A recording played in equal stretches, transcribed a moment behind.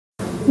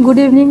Good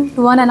evening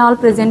to one and all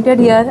presented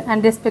here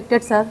and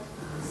respected sir.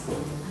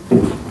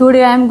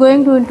 Today I am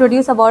going to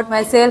introduce about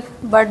myself,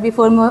 but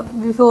before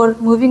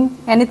moving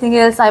anything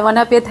else, I want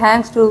to pay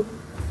thanks to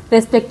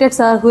respected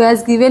sir who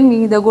has given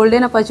me the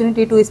golden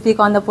opportunity to speak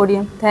on the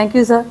podium. Thank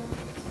you, sir.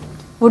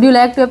 Would you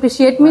like to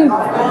appreciate me?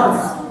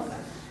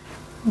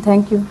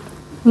 Thank you.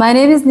 My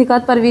name is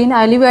Nikat Parveen.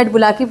 I live at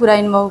Bulakipura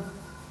in Mau.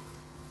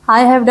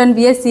 I have done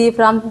BSc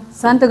from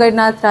Sant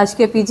Gadnath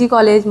Rajkiya PG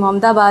College,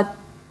 Mohammadabad.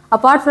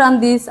 Apart from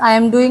this, I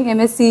am doing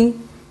MSc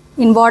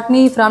in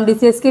Botany from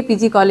DCSK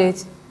PG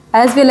College,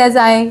 as well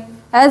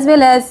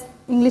as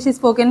English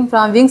spoken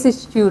from Wings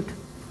Institute.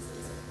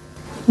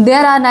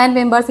 There are 9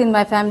 members in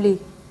my family.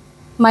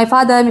 My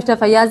father, Mr.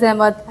 Fayaz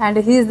Ahmed, and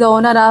he is the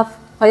owner of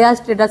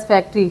Fayaz Traders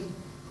Factory.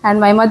 And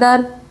my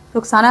mother,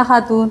 Rukhsana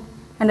Khatun,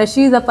 and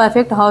she is a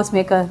perfect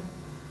housemaker.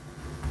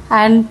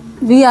 And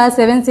we are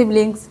 7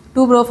 siblings,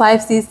 2 bro,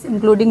 5 sis,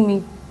 including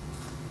me.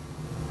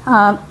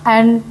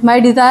 And my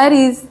desire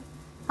is,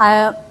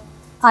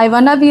 I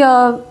wanna be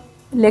a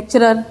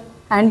lecturer,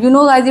 and you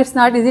know guys, it's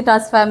not easy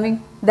task for me.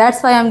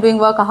 That's why I'm doing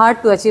work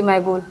hard to achieve my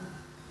goal.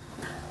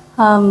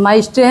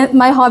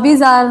 My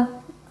hobbies are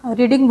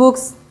reading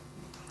books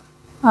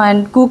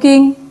and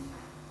cooking,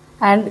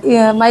 and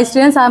my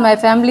strengths are my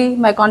family,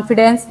 my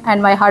confidence,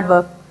 and my hard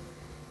work.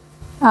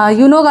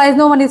 You know guys,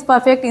 no one is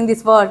perfect in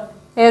this world.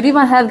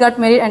 Everyone has got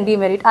merit and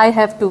demerit. I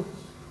have too.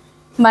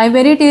 My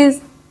merit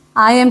is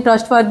I am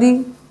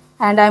trustworthy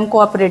and I am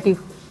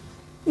cooperative.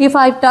 If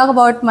I talk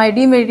about my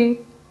demerit,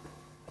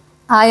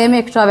 I am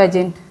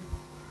extravagant.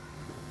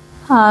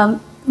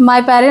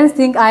 My parents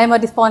think I am a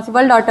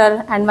responsible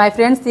daughter, and my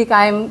friends think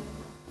I am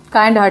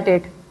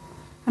kind-hearted.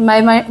 And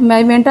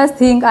my mentors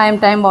think I am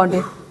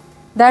time-bounded.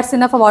 That's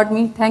enough about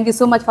me. Thank you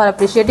so much for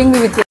appreciating me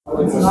with you.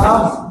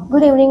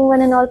 Good evening,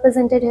 one and all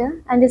presented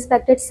here and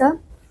respected sir.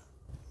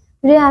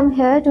 Today I am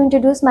here to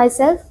introduce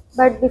myself,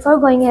 but before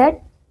going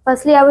ahead,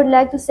 firstly I would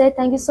like to say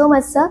thank you so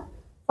much sir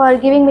for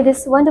giving me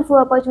this wonderful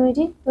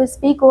opportunity to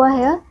speak over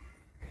here.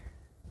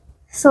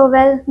 So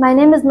well, my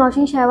name is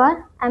Naushin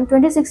Shahwar. I am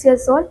 26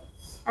 years old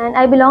and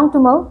I belong to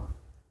Mau.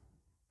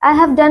 I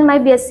have done my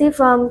BSc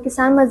from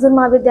Kisan Mazdoor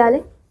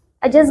Mahavidyalaya.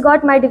 I just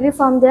got my degree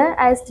from there.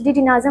 I studied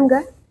in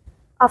Azamgarh.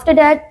 After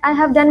that, I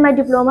have done my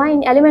diploma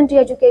in elementary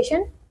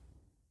education,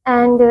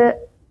 and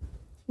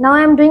now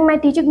I am doing my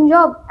teaching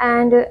job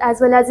and as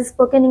well as a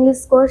spoken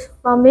English course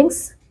from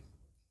Wings.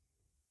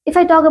 If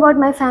I talk about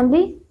my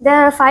family,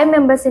 there are 5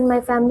 members in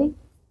my family.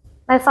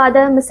 My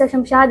father, Mr.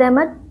 Shamshad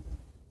Ahmed,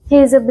 he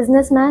is a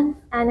businessman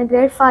and a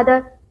great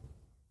father,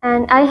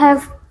 and I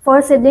have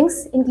 4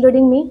 siblings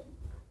including me.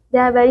 They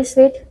are very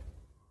sweet.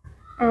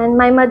 And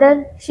my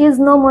mother, she is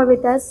no more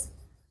with us.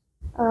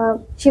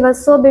 She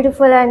was so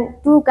beautiful and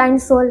too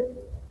kind soul.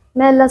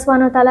 May Allah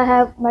subhanahu wa ta'ala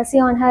have mercy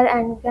on her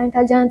and grant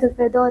her Jannatul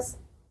Firdaus.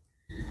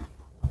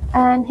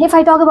 And if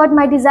I talk about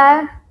my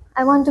desire,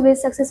 I want to be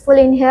successful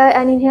in here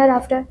and in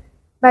hereafter.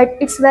 But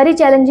it's very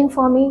challenging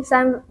for me, so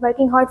I'm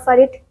working hard for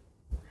it.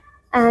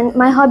 And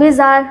my hobbies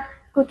are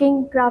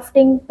cooking,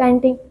 crafting,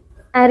 painting,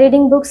 and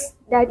reading books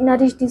that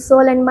nourish the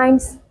soul and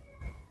minds.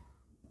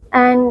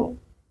 And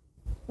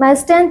my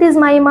strength is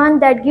my iman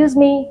that gives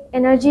me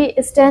energy,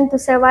 strength to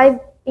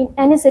survive in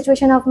any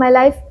situation of my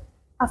life.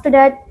 After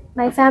that,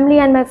 my family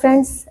and my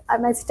friends are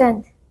my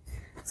strength.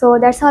 So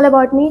that's all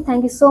about me.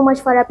 Thank you so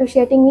much for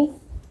appreciating me.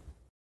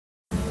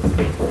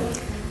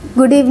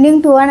 Good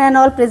evening to one and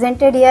all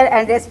presented here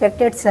and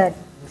respected sir.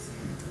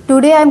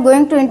 Today I am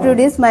going to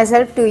introduce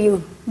myself to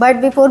you. But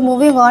before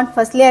moving on,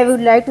 firstly I would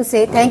like to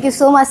say thank you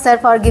so much sir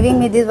for giving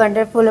me this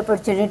wonderful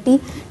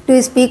opportunity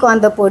to speak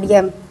on the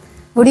podium.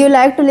 Would you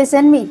like to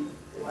listen me?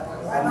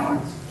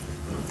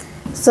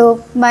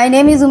 So my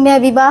name is Ummi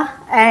Habiba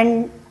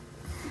and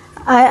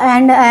I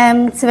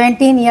am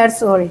 17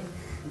 years old.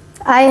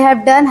 I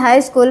have done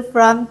high school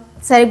from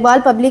Sir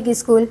Iqbal Public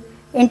School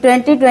in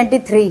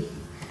 2023.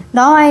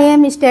 Now I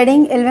am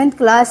studying 11th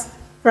class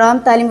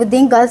from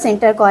Talimuddin Girls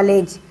Center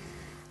College,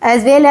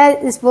 as well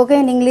as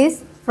spoken English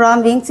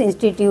from Wings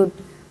Institute.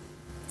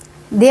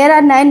 There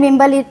are 9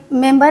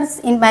 members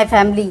in my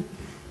family.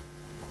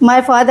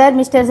 My father,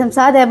 Mr.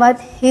 Shamshad Ahmed,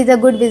 he is a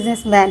good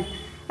businessman.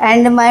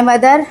 And my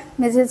mother,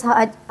 Mrs.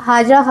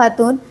 Hajra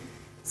Khatun,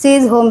 she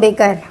is home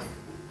baker.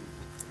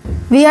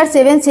 We are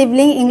 7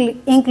 siblings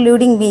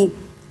including me.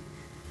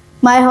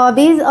 My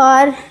hobbies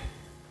are,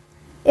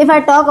 if I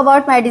talk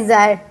about my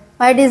desire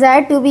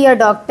to be a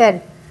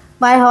doctor.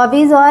 My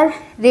hobbies are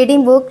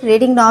reading books,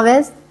 reading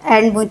novels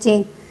and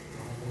mooching.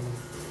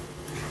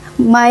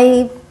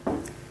 My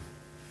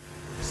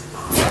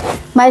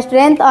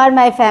strength are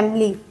my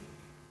family.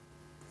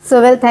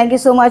 So well, thank you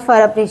so much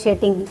for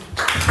appreciating me.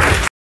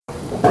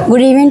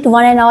 Good evening to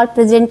one and all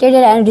presented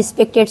and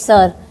respected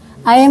sir.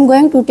 I am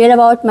going to tell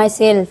about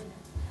myself.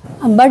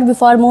 But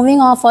before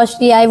moving on,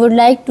 firstly, I would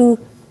like to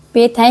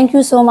pay thank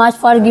you so much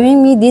for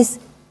giving me this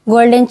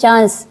golden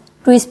chance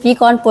to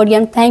speak on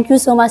podium. Thank you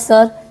so much,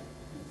 sir.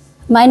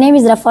 My name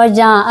is Rafar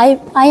Jan.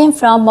 I am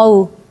from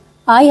Mau.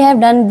 I have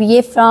done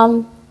BA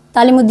from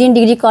Talimuddin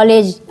Degree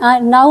College.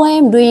 Now I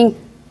am doing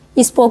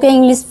spoken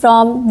English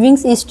from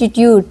Wings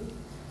Institute.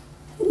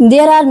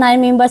 There are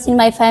 9 members in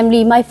my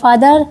family. My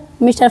father,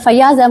 Mr.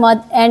 Fayaz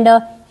Ahmad, and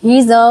he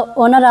is the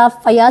owner of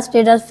Fayaz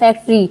Traders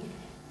Factory.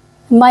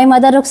 My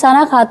mother,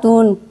 Rukhsana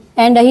Khatun,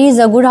 and he is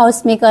a good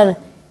housemaker.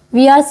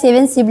 We are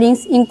 7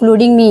 siblings,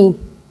 including me.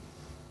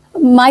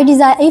 My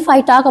desire, if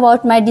I talk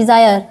about my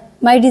desire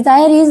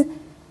is,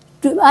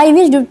 I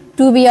wish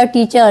to be a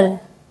teacher.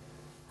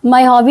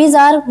 My hobbies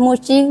are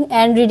mooching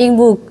and reading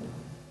book.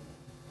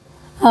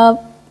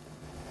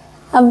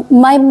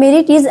 My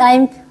merit is I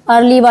am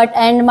early bird,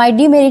 and my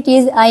demerit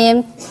is I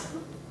am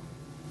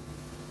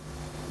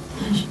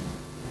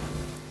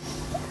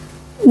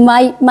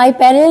my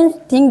parents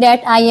think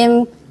that I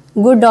am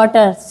good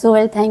daughter. So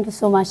well, thank you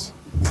so much.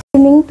 Good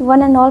evening to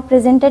one and all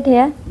presented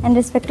here and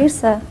respected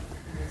sir.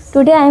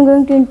 Today I am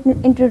going to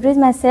introduce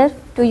myself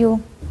to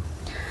you.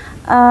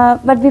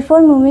 But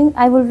before moving,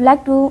 I would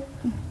like to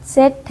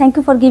say thank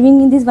you for giving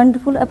me this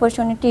wonderful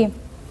opportunity.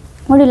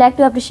 Would you like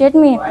to appreciate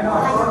me?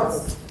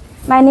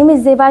 My name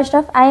is Zeba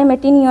Ashraf. I am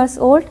 18 years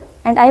old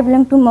and I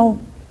belong to Mau.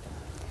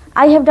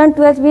 I have done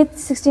 12th with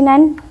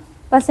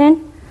 69%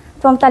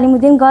 from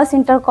Talimuddin Girls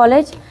Inter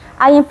College.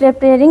 I am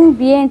preparing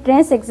BA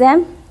entrance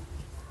exam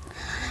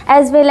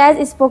as well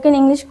as spoken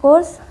English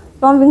course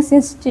from Wings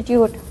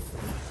Institute.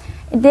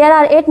 There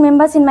are 8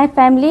 members in my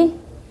family.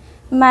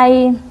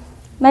 My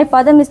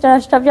father, Mr.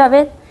 Ashraf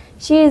Javed,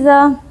 he is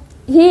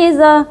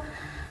a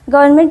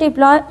government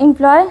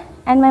employee,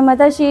 and my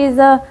mother,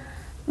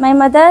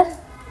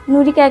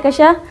 Noori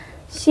Kaikasha,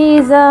 she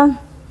is a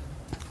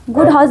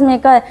good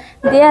housemaker.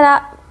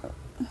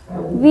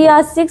 We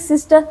are 6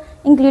 sisters,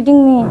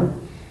 including me.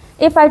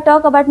 If I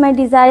talk about my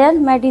desire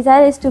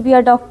is to be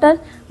a doctor,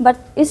 but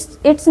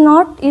it's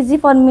not easy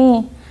for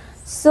me.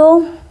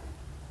 So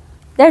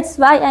that's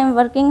why I am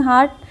working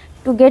hard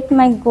to get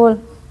my goal.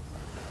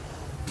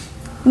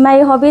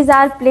 My hobbies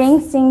are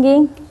playing,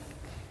 singing,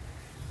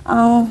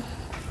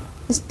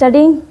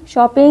 studying,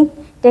 shopping,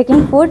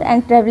 taking food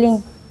and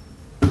traveling.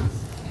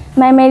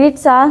 My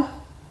merits are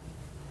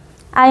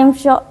I am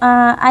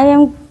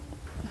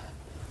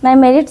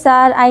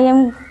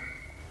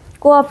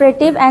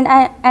cooperative and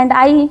I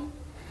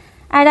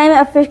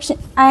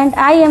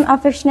am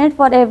affectionate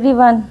for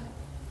everyone.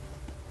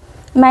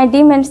 My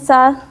demerits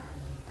are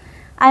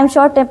I am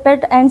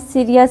short-tempered and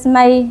serious.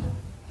 My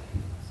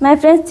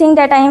friends think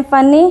that I am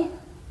funny,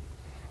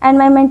 and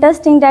my mentors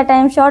think that I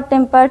am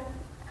short-tempered.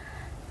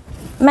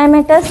 My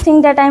mentors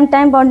think that I am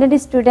time-bounded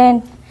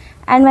student,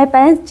 and my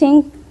parents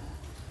think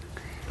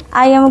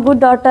I am a good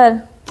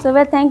daughter. So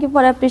well, thank you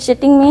for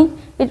appreciating me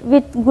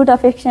with good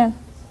affection.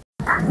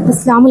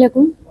 Assalamu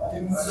alaikum.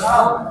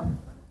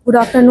 Good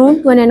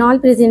afternoon to one and all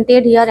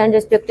presented here and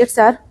respected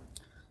sir.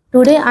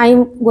 Today I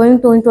am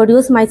going to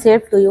introduce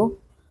myself to you.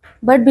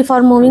 But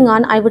before moving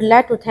on, I would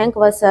like to thank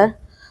our sir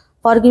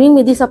for giving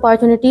me this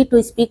opportunity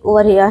to speak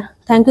over here.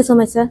 Thank you so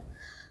much, sir.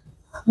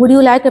 Would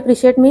you like to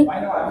appreciate me?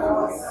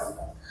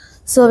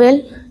 So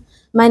well,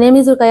 my name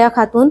is Ruqayya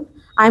Khatun.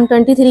 I am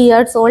 23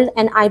 years old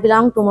and I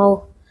belong to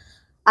Mau.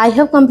 I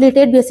have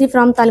completed BSc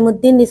from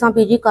Talimuddin Nizam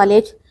PG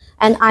College,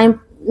 and I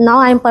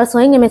am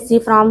pursuing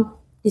MSc from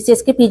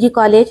DCSK PG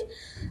College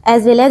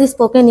as well as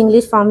spoken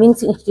English from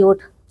Wings Institute.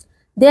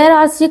 There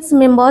are 6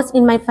 members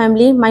in my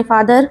family. My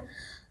father,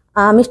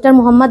 Mr.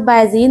 Muhammad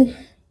Bayazid,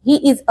 he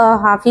is a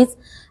Hafiz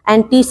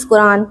and teaches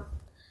Quran.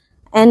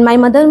 And my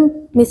mother,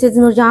 Mrs.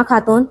 Nurjahan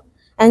Khatun,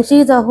 and she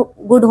is a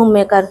good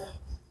homemaker.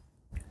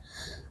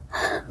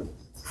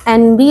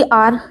 And we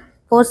are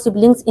 4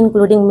 siblings,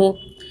 including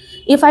me.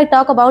 If I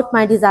talk about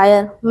my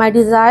desire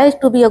is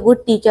to be a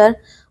good teacher,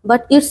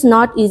 but it's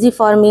not easy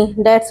for me.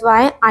 That's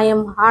why I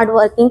am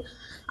hardworking.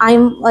 I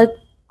am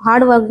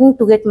hardworking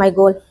to get my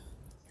goal.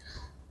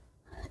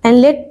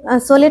 And let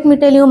me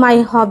tell you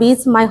my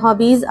hobbies. My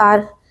hobbies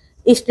are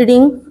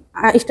studying,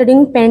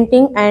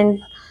 painting,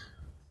 and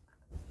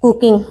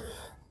cooking.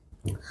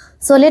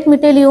 So let me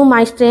tell you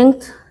my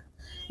strength.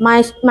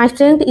 My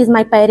strength is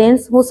my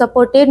parents who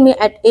supported me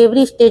at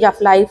every stage of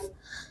life,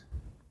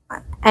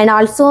 and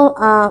also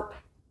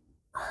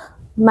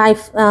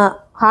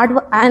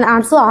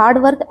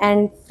hard work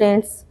and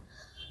friends.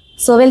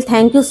 So well,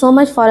 thank you so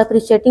much for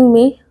appreciating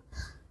me.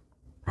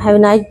 Have a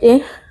nice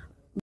day.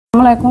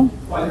 Assalamualaikum.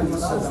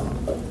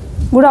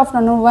 Good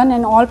afternoon, one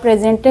and all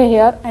present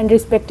here and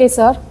respected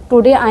sir.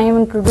 Today I am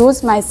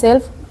introduce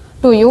myself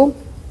to you.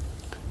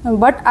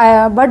 But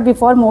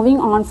before moving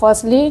on,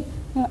 firstly,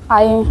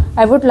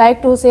 I would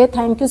like to say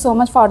thank you so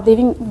much for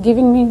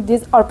giving me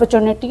this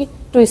opportunity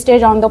to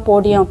stage on the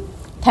podium.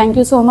 Thank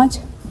you so much.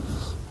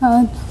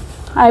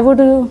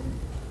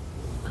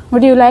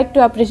 Would you like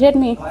to appreciate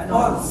me?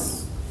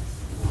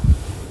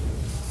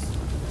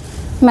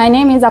 My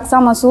name is Aqsa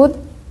Masood.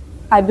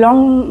 I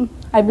belong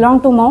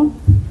to Mau.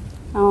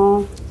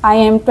 I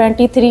am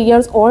 23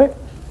 years old.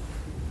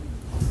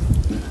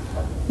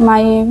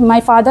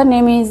 My father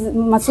name is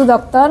Masood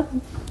Akhtar.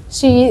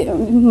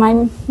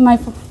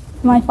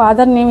 My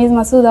father name is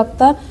Masood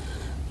Akhtar.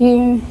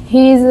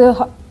 He is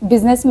a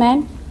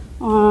businessman,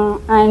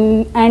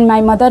 and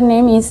my mother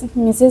name is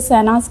Mrs.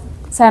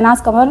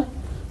 Sahnaz Kamar.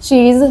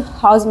 She is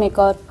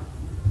housemaker.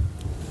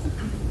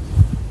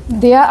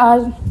 There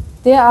are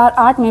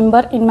art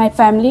member in my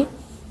family.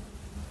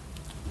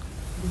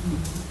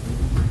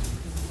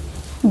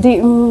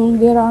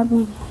 There are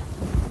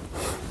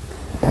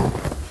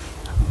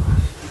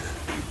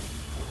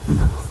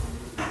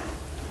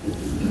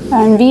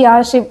and we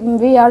are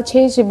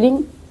 6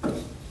 siblings,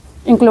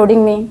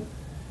 including me.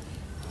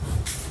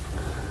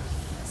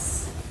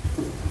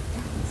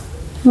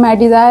 My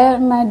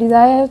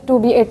desire to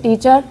be a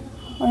teacher.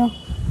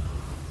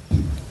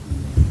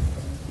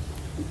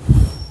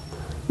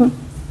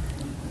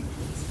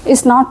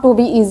 It's not to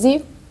be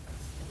easy.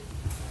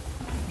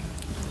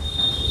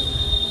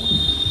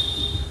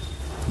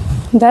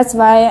 That's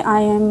why I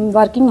am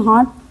working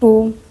hard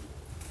to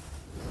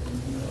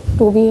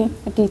be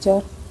a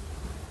teacher.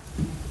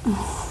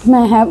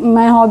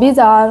 My hobbies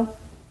are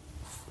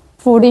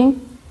fooding,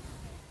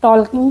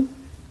 talking,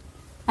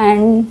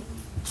 and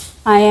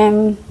I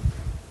am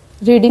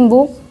reading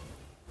book.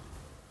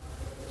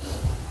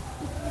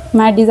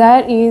 My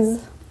desire is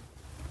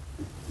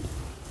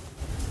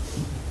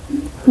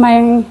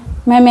my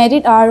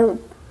married are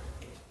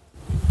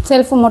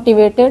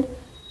self-motivated.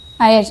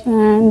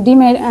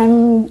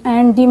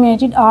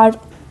 Demarried are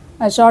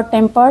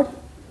short-tempered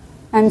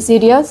and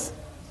serious.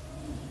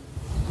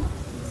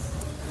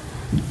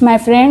 My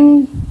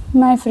friend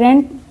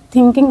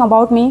thinking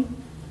about me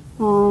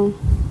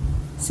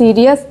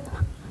serious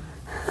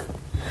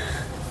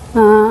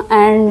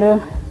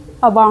and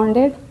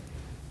abounded.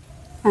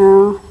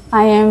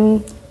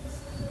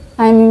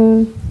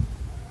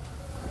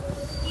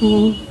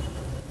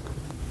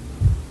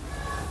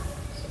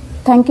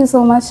 Thank you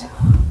so much.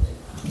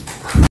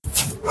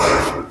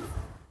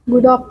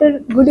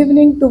 Good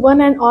evening to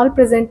one and all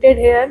presented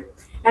here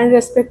and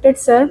respected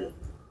sir.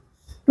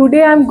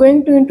 Today I am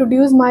going to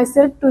introduce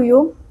myself to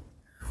you.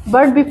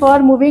 But before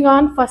moving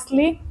on,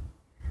 firstly,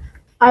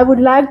 I would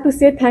like to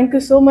say thank you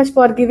so much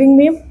for giving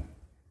me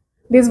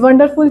this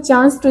wonderful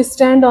chance to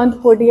stand on the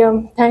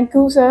podium. Thank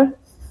you, sir.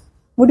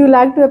 Would you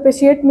like to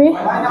appreciate me?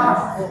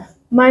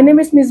 My name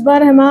is Misbah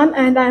Rahman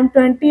and I am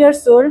 20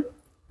 years old.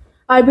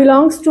 I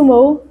belongs to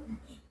Mou.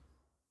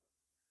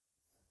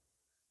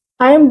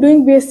 I am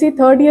doing BSc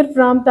third year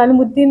from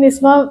Talimuddin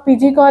Isma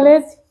PG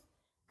College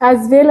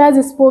as well as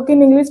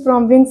spoken English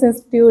from Wings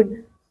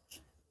Institute.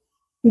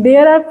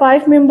 There are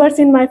 5 members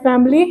in my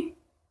family.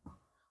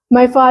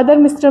 My father,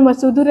 Mr.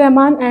 Masudur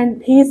Rahman,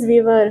 and he is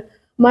weaver.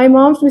 My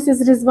mom,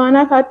 Mrs.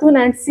 Rizwana Khatun,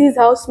 and she is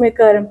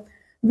housemaker.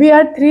 We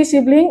are 3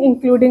 siblings,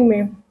 including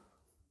me.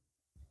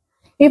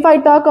 If I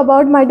talk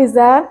about my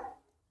desire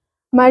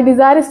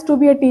is to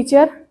be a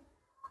teacher,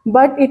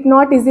 but it's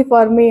not easy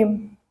for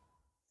me.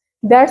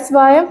 That's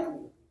why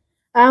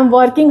I am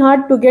working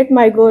hard to get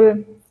my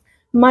goal.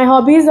 My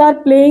hobbies are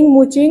playing,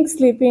 mooching,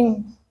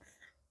 sleeping.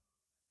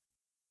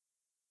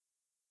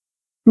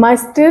 My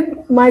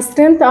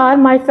strength are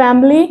my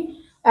family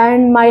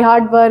and my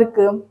hard work.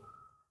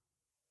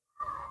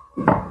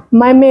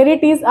 My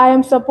merit is I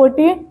am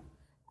supportive,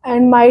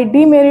 and my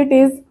demerit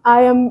is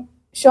I am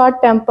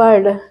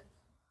short-tempered.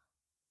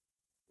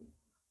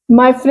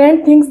 My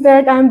friend thinks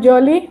that I am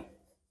jolly,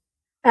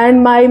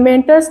 and my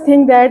mentors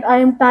think that I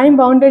am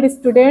time-bounded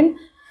student,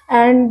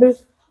 and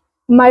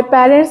my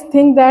parents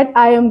think that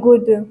I am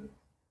good.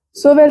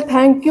 So well,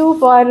 thank you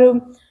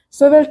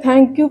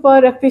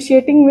for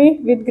appreciating me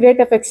with great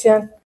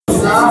affection.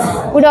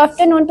 Good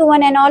afternoon to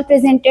one and all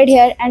presented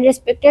here and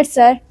respected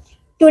sir.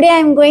 Today I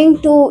am going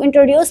to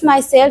introduce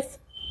myself,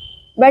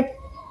 but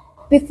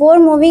before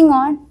moving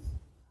on,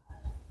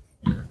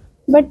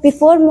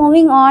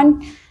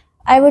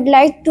 I would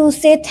like to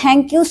say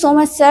thank you so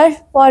much sir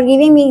for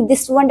giving me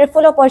this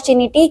wonderful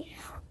opportunity.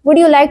 Would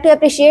you like to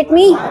appreciate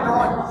me?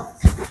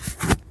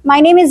 My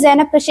name is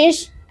Zainab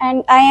Kashish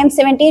and I am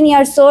 17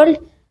 years old.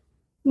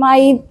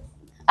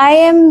 I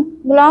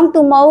belong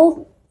to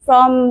Mou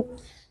from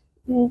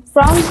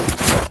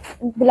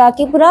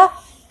Bulakipura.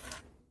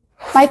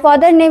 My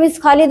father name is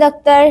Khalid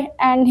Akhtar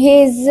and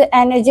he is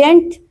an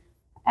agent.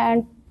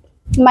 And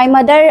my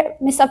mother,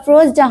 Miss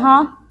Afroz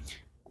Jahan,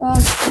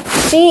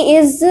 she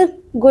is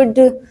good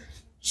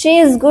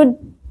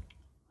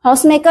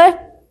housemaker.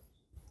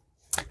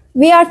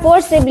 We are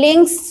 4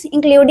 siblings,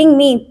 including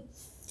me.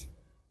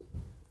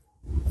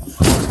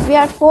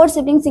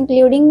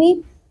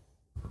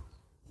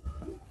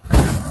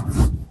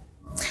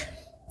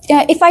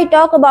 If I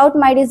talk about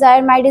my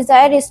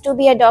desire is to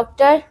be a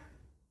doctor,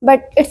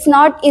 but it's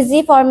not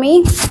easy for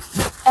me.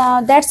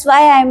 That's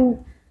why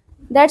I'm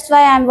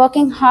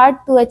working hard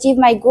to achieve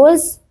my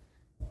goals.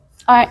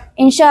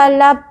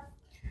 Inshallah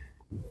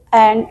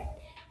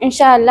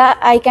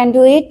I can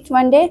do it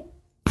one day.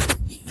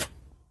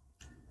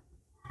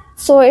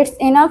 So it's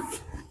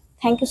enough.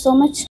 Thank you so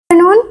much.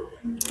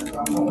 Good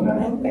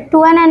afternoon to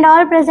one and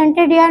all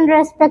presented here and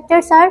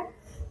respected sir.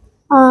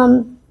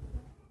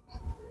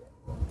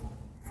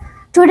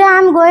 Today I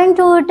am going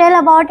to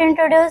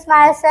introduce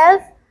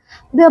myself.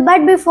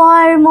 But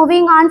before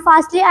moving on,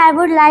 firstly I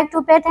would like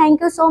to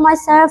thank you so much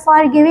sir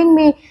for giving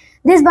me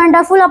this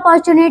wonderful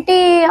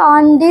opportunity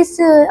on this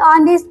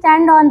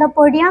stand on the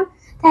podium.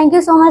 Thank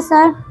you so much,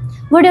 sir.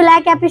 Would you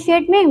like to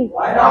appreciate me?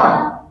 Why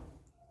not?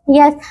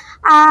 Yes,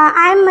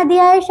 I am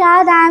Madhya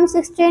Irshad. I am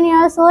 16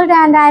 years old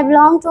and I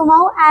belong to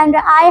Mau, and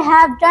I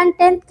have done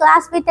 10th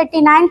class with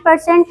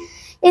 89%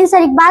 in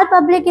Sir Iqbal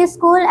Public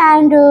School,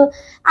 and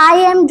I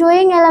am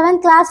doing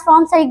 11th class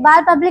from Sir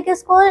Iqbal Public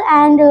School,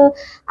 and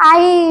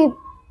I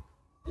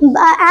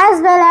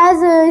as well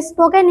as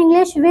spoken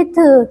English with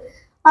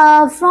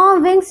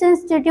from Wings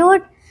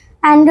Institute,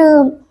 and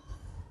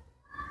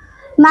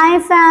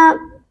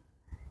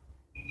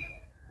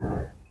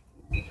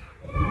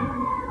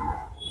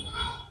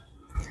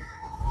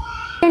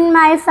in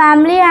my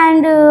family,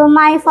 and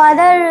my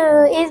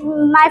father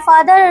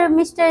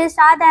Mr.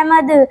 Ishad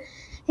Ahmed.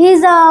 He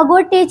is a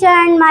good teacher,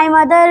 and my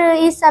mother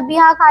is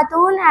Sabiha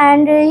Khatun,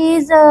 and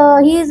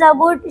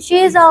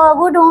she is a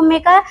good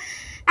homemaker,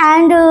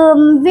 and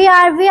we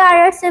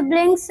are 8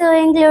 siblings,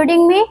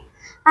 including me.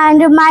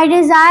 And my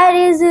desire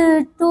is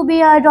to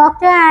be a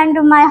doctor,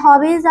 and my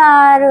hobbies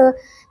are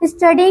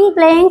studying,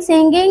 playing,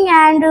 singing,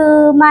 and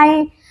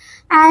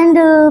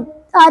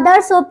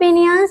others'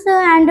 opinions,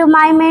 and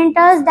my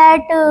mentors that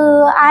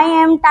I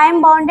am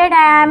time bounded,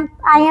 I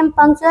am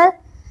punctual.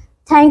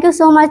 Thank you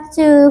so much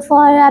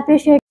for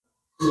appreciating.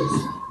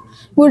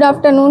 Good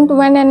afternoon to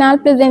one and all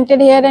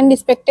presented here and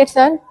respected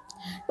sir.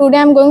 Today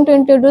I am going to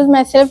introduce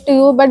myself to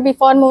you, but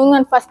before moving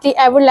on, firstly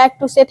I would like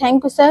to say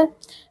thank you sir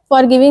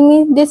for giving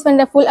me this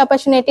wonderful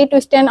opportunity to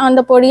stand on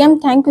the podium.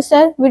 Thank you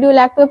sir. Would you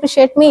like to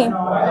appreciate me?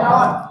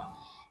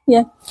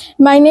 Yeah.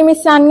 My name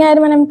is Sania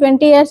Arman. I am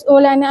 20 years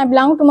old and I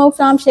belong to Mau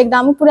from Sheikh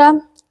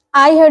Damupura.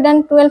 I have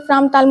done 12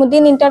 from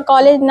Talmuddin Inter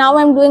College. Now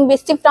I am doing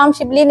BSc from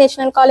Shibli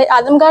National College,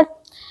 Azamgarh,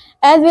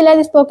 as well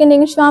as spoken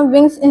English from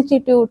Wings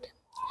Institute.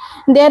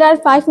 There are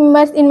 5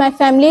 members in my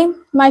family.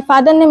 My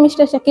father name is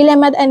Mr. Shakil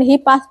Ahmed and he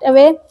passed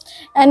away.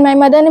 And my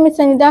mother name is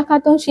Sanida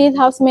Khatun. She is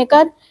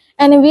housemaker.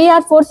 And we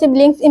are 4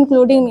 siblings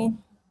including me.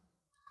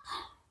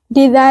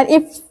 Desire.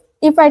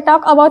 If I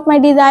talk about my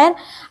desire,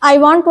 I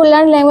want to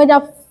learn language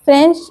of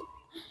French.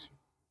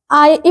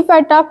 I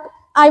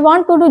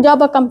want to do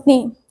job a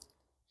company.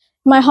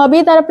 My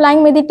hobbies are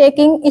applying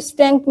meditating,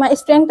 strength. My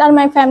strength are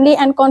my family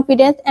and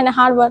confidence and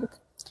hard work.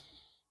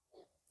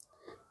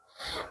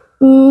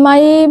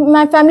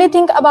 My family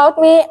think about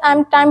me.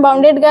 I'm time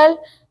bounded girl.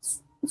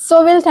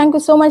 So well, thank you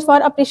so much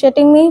for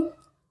appreciating me.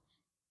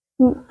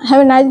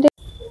 Have a nice day.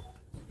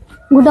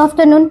 Good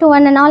afternoon to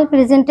one and all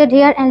presented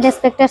here and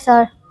respected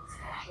sir.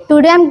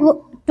 Today I'm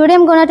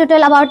going to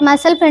tell about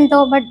myself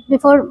intro, but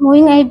before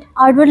moving ahead,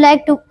 I would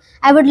like to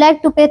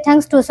pay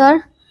thanks to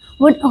sir.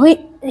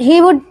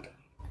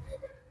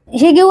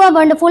 He gave a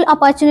wonderful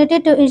opportunity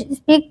to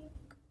speak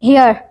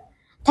here.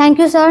 Thank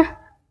you sir.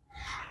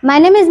 My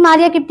name is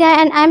Maria Kiptia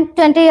and I'm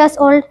 20 years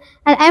old,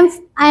 and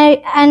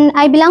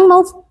I belong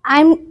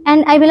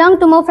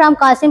to Mau from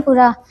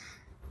Qasimpura.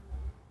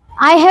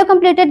 I have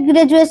completed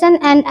graduation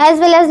and as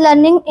well as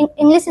learning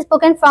English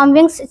spoken from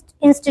Wings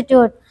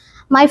Institute.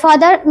 My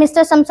father,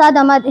 Mr. Samsad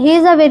Ahmad, he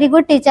is a very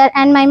good teacher,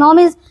 and my mom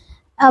is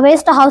a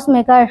best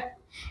housemaker.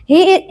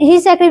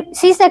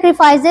 She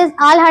sacrifices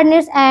all her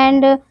needs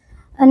and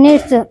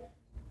needs.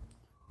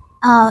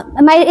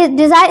 My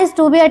desire is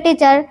to be a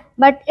teacher,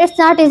 but it's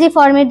not easy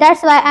for me.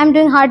 That's why I'm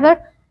doing hard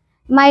work.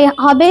 My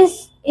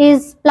hobbies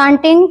is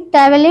planting,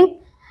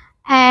 traveling,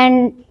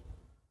 and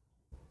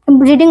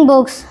reading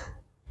books.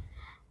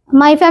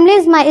 My family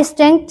is my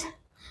strength.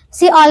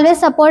 She always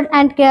support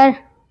and care.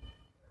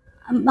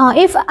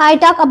 If I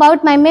talk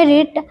about my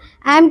merit,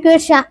 I'm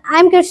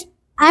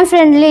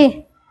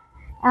friendly.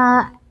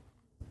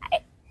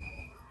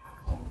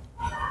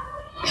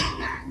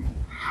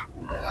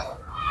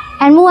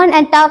 And move on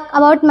and talk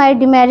about my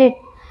demerit.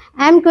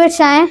 I'm quite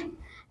shy,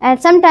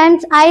 and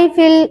sometimes I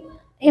feel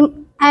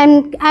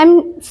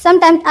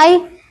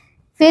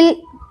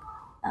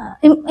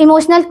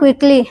emotional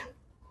quickly.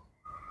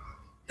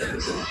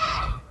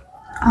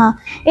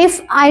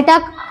 If I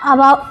talk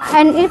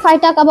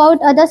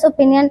about others'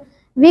 opinion,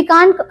 we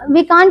can't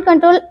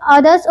control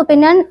others'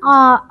 opinion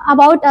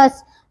about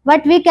us,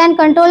 but we can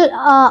control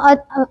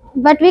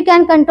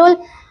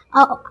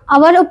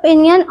our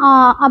opinion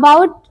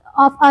about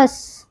of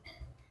us.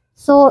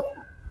 So,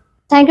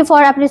 thank you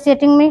for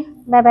appreciating me.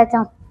 Bye bye,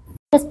 Tom.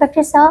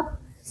 Respected sir,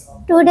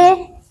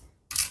 today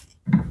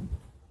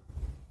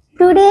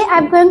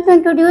I'm going to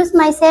introduce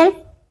myself,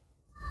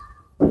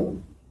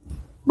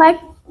 but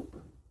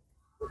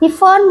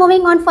before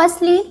moving on,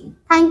 firstly,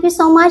 thank you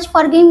so much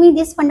for giving me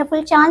this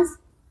wonderful chance.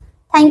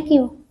 Thank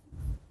you.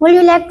 Would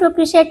you like to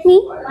appreciate me?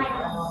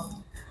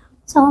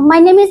 So, my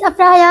name is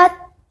Afra Hayat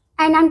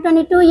and I'm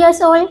 22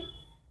 years old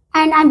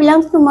and I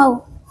belong to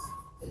Mau.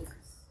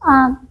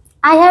 I'm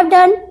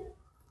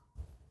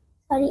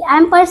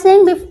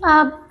pursuing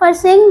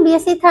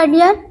BSc 3rd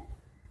year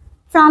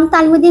from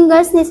Talmuddin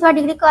Girls Niswa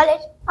Degree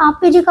College,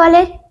 PG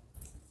College,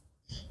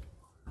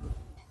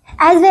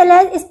 as well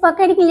as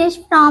spoken English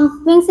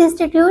from Wings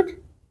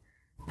Institute.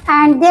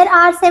 And there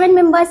are 7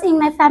 members in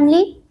my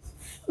family.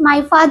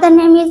 My father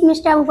name is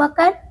Mr. Abu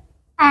Bakar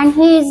and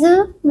he is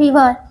a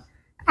weaver.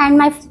 And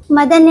my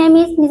mother name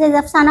is Mrs.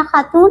 Afsana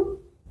Khatun.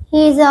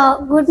 He is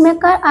a good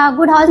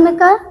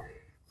housemaker,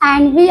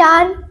 and we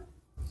are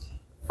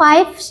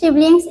 5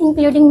 siblings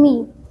including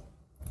me.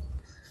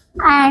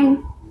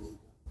 And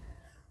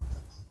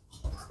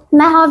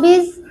my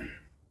hobbies: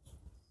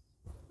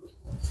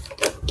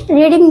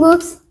 reading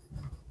books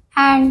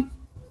and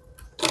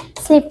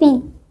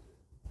sleeping.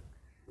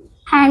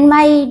 And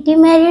my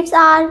demerits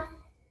are: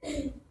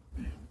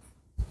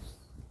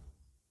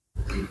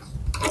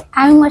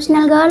 I'm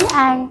emotional girl,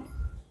 and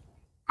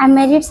my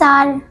merits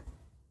are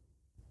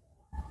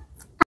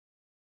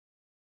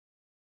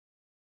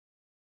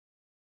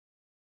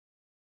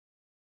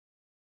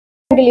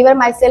deliver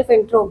myself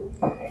intro.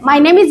 My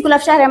name is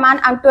Gulafshah Rahman.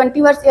 I'm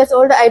 21 years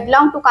old. I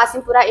belong to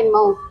Kasimpura in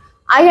Mau.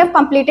 I have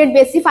completed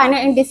Basic Final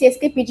in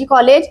DCSK PG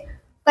College.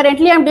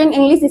 Currently, I'm doing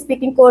English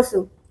speaking course.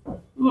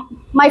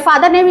 My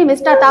father name is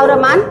Mr. Ataur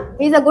Rahman.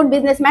 He is a good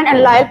businessman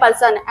and loyal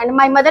person. And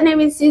my mother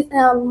name is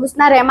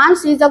Husna Rahman.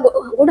 She is a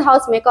good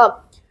housemaker.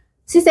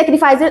 She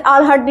sacrifices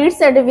all her needs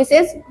and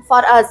wishes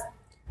for us.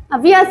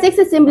 We are 6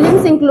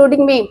 siblings,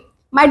 including me.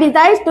 My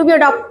desire is to be a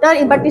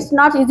doctor, but it's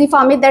not easy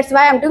for me. That's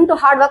why I'm doing to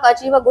hard work,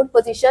 achieve a good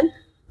position.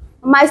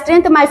 My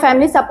strength, my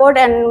family support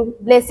and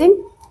blessing.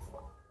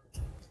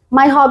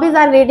 My hobbies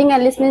are reading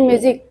and listening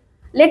music.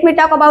 Let me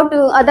talk about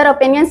other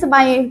opinions.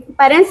 My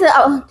parents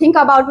think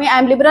about me,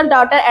 I'm liberal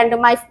daughter, and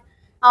my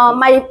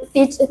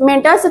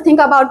mentors think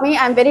about me,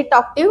 I'm very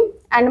talkative,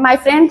 and my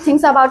friend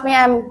thinks about me,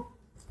 I'm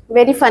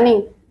very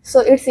funny.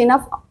 So it's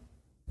enough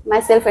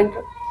myself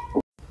intro.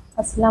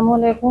 Assalamu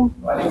alaikum.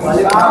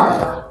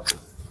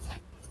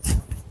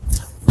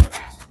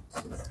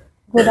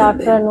 Good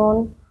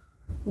afternoon.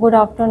 Good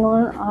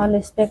afternoon, all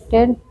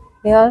respected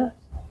here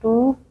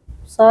to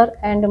sir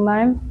and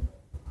ma'am.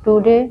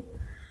 Today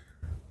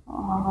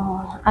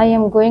I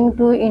am going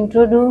to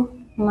introduce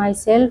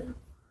myself,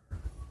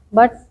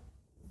 but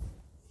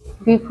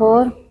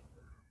before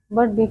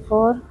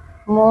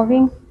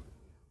moving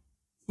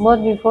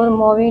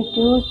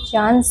to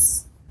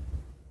chance,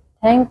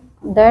 thank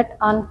that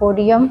on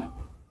podium.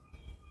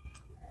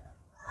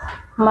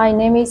 My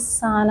name is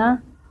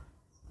Shahana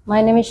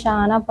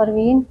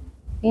Parveen.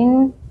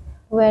 In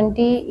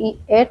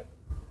 28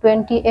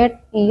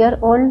 year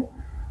old,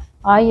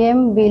 I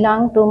am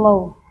belong to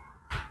Mau.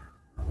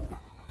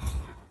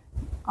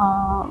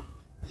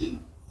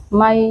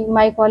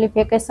 My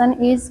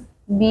qualification is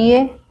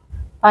BA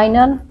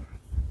final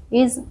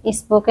is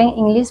spoken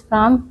English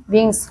from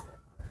Wings.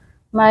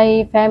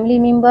 My family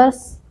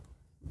members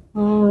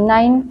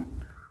 9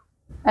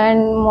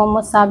 and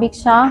Mohammad Sabiq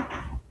Shah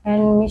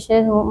and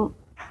Mrs.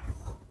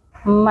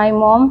 My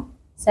mom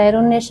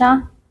Sairun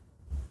Nesha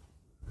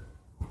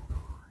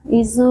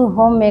is a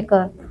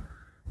homemaker,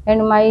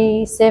 and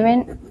my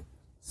seven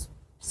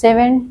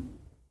siblings.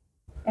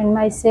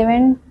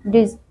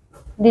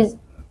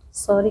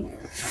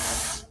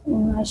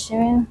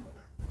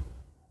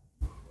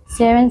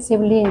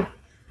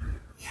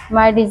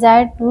 My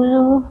desire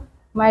to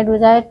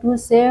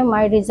say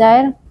my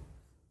desire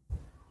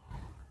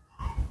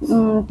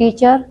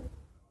teacher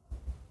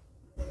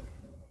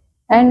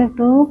and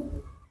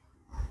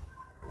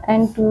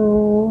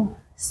to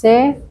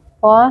say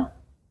for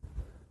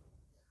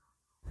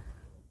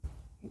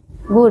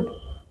good.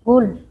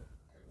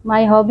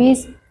 My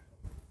hobbies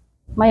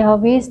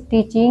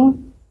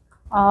teaching,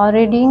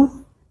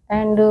 reading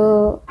and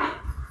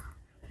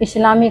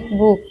Islamic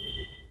book.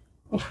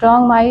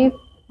 Strong,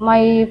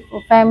 my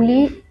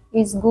family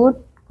is good,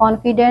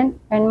 confident,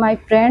 and my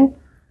friend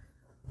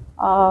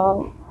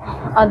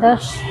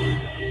others.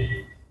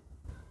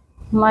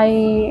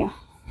 My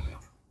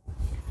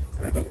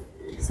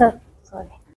sir.